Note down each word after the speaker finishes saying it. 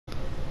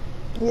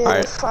Yeah,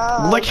 Alright.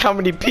 5. Look how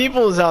many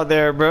people's out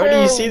there, bro.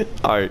 Do you see?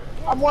 Alright.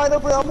 I'm wide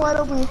open. I'm wide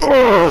open.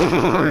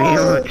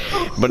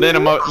 Banana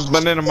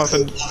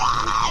muffin.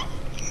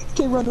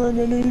 Okay, run.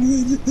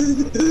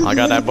 I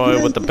got that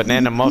boy with the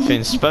banana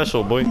muffin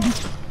special, boy.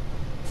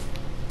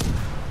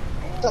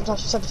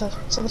 Sabotage.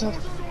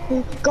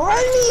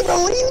 Guard me, bro.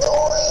 What are you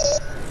doing?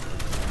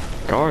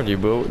 Guard you,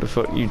 bro. What the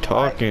fuck you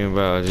talking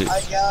about?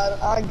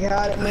 I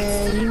got it,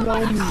 man. You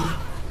know me.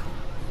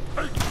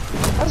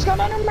 Let's go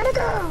down in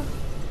America.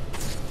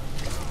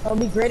 It would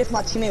be great if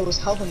my teammate was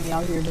helping me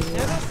out here, dude.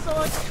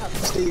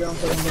 Just do your own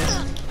thing,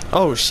 man.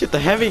 Oh shit, the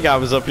heavy guy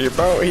was up here,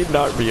 bro. He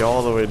knocked me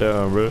all the way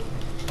down, bro.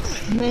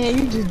 Man,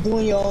 you just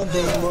doing your own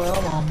thing, bro.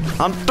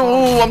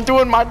 I'm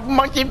doing my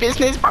monkey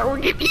business, bro.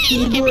 You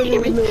doing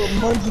your little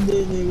monkey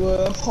business,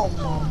 bro. Come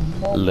on.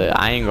 Look,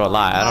 I ain't gonna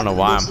lie. I don't know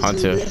why I'm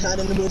hunter.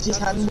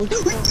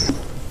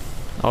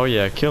 Oh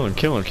yeah, kill him.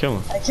 Kill We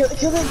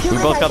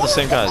both got the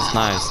same guys.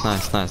 Nice.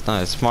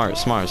 Smart.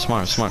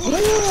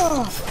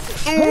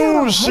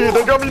 Oh shit,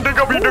 they got me.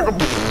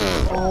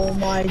 Oh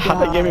my god.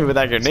 How'd they get me with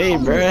that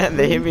grenade, bro?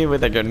 They hit me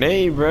with a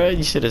grenade, bro.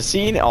 You should have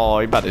seen it. Oh,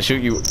 he about to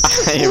shoot you.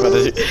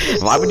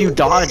 Why would you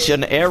dodge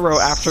an arrow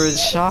after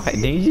it's shot?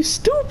 Nigga, you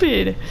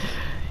stupid.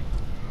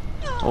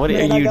 What are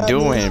you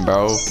doing,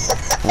 bro?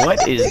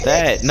 What is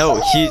that?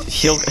 No,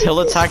 he'll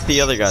attack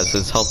the other guys.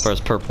 His health bar is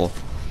purple.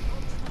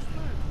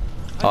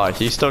 Oh,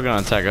 he's still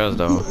gonna attack us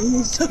though.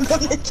 He's still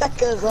gonna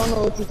attack us. I don't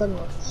know what you're talking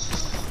about.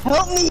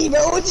 Help me,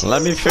 bro.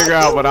 Let me figure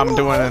out what I'm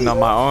doing on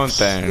my own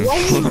thing.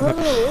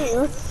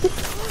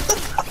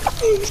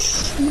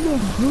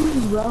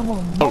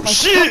 Oh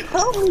shit!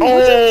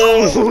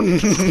 Oh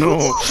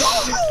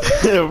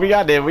no! We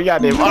got them.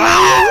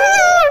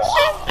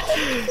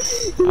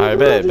 Alright,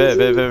 bet.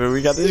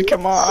 We got this.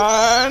 Come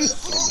on.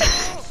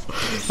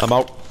 I'm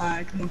out.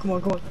 Alright, come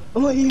on.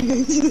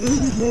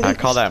 I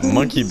call that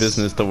monkey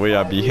business the way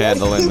I be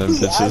handling them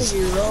bitches.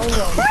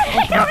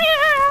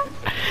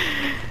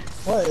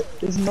 What?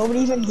 There's nobody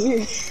even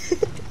here.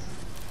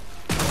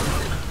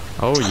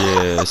 Oh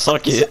yeah,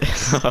 suck it.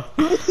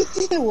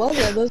 What?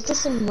 There's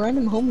just some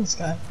random homeless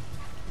guy.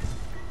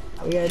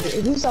 Oh yeah,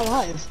 who's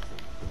alive?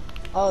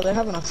 Oh, they're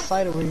having a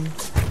fight over here.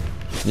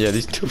 Yeah,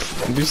 these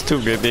two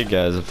big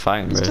guys are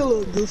fighting, These man. two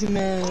little goofy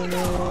man.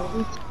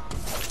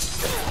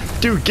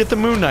 Dude, get the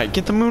Moon Knight.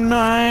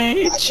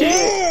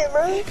 Shit.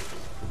 Bro.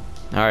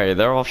 Alright,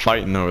 they're all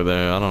fighting over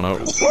there. I don't know.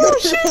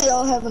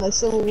 Y'all having a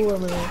civil war,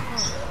 man.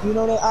 You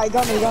know that? I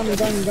got me.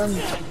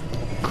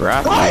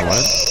 Grab me,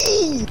 what?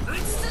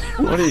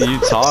 What are you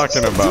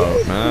talking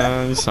about,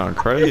 man? You sound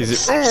crazy.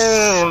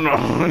 Oh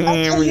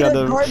no, we got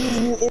the.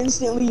 You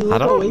instantly I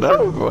don't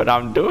know what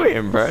I'm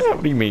doing, bro.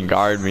 What do you mean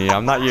guard me?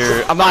 I'm not.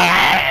 Help me!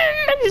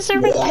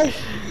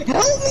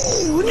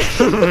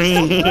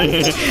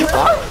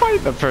 I'll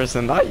fight the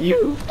person, not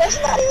you. That's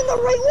not even the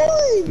right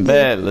one.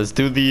 Bet. Let's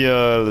do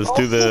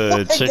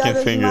the chicken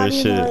finger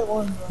shit.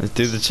 Let's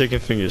do the chicken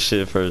finger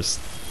shit first.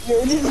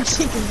 Yeah, do the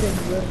chicken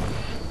finger, bro.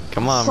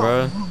 Come on,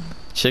 bro.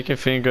 Chicken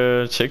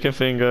finger. Chicken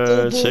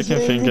finger,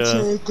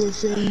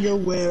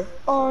 where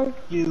are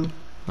you?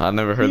 I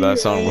never heard that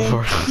song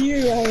before.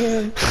 Here I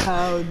am.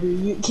 How do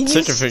you?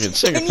 Chicken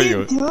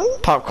finger.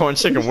 Popcorn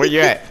chicken, where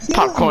you at?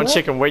 Popcorn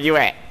chicken, where you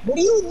at? What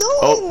are you doing?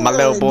 Oh, my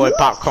little boy,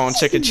 popcorn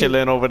chicken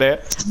chilling over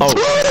there. Oh,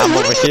 I'm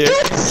over here.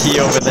 He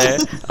over there.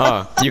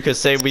 You could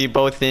say we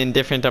both in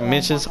different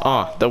dimensions.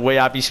 The way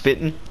I be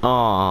spitting.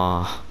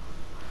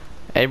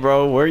 Hey,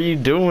 bro, what are you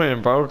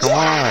doing, bro? Come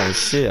on.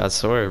 Shit, I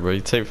swear, bro.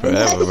 You take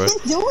forever, bro.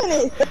 Doing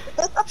it.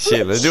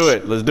 Shit, let's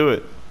do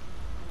it.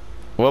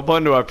 What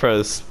button do I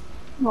press?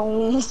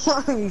 Oh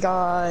my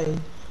god.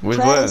 Which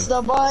Press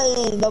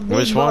button? the button.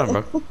 Which one,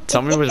 bro?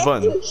 Tell me which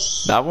button.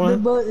 That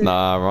one? Button.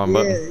 Nah, wrong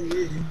button.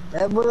 Yeah,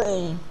 that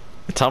button.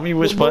 Tell me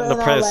which button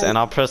to press, and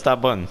I'll press that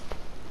button.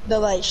 The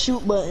like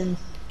shoot button.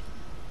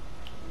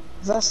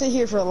 Cause I sit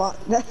here for a lot.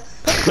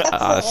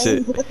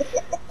 Shit.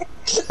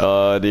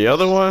 The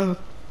other one?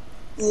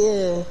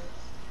 Yeah.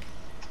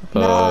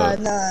 Nah.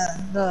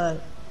 The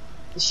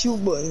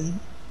shoot button.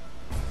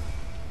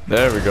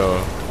 There we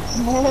go.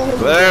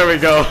 There we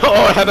go. Oh,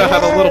 I had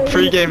a little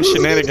pre-game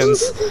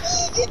shenanigans.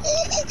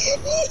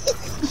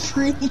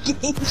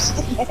 Pre-game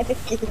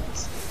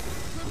shenanigans.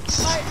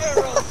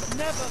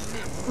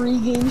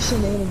 Pre-game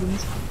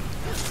shenanigans.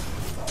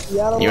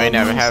 You ain't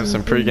never have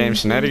some pre-game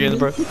shenanigans,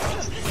 bro?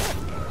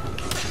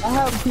 I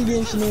have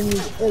pre-game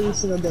shenanigans every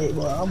single day,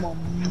 bro. I'm a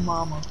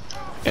mama.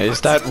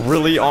 Is that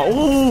really on?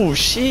 Oh,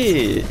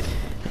 shit.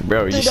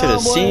 Bro, you should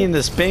have seen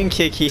the spin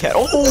kick he had.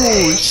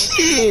 Oh,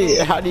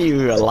 shit. How do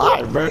you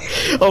alive, bro?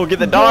 Oh, get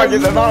the dog.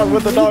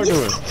 What the dog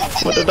doing?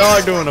 What the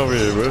dog doing over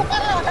here, bro?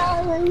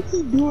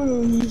 He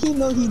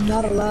know he's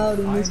not allowed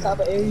in this type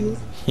of area.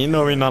 He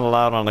know he's not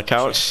allowed on the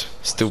couch.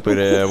 Stupid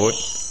ass boy.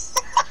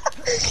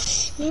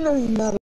 He know he's not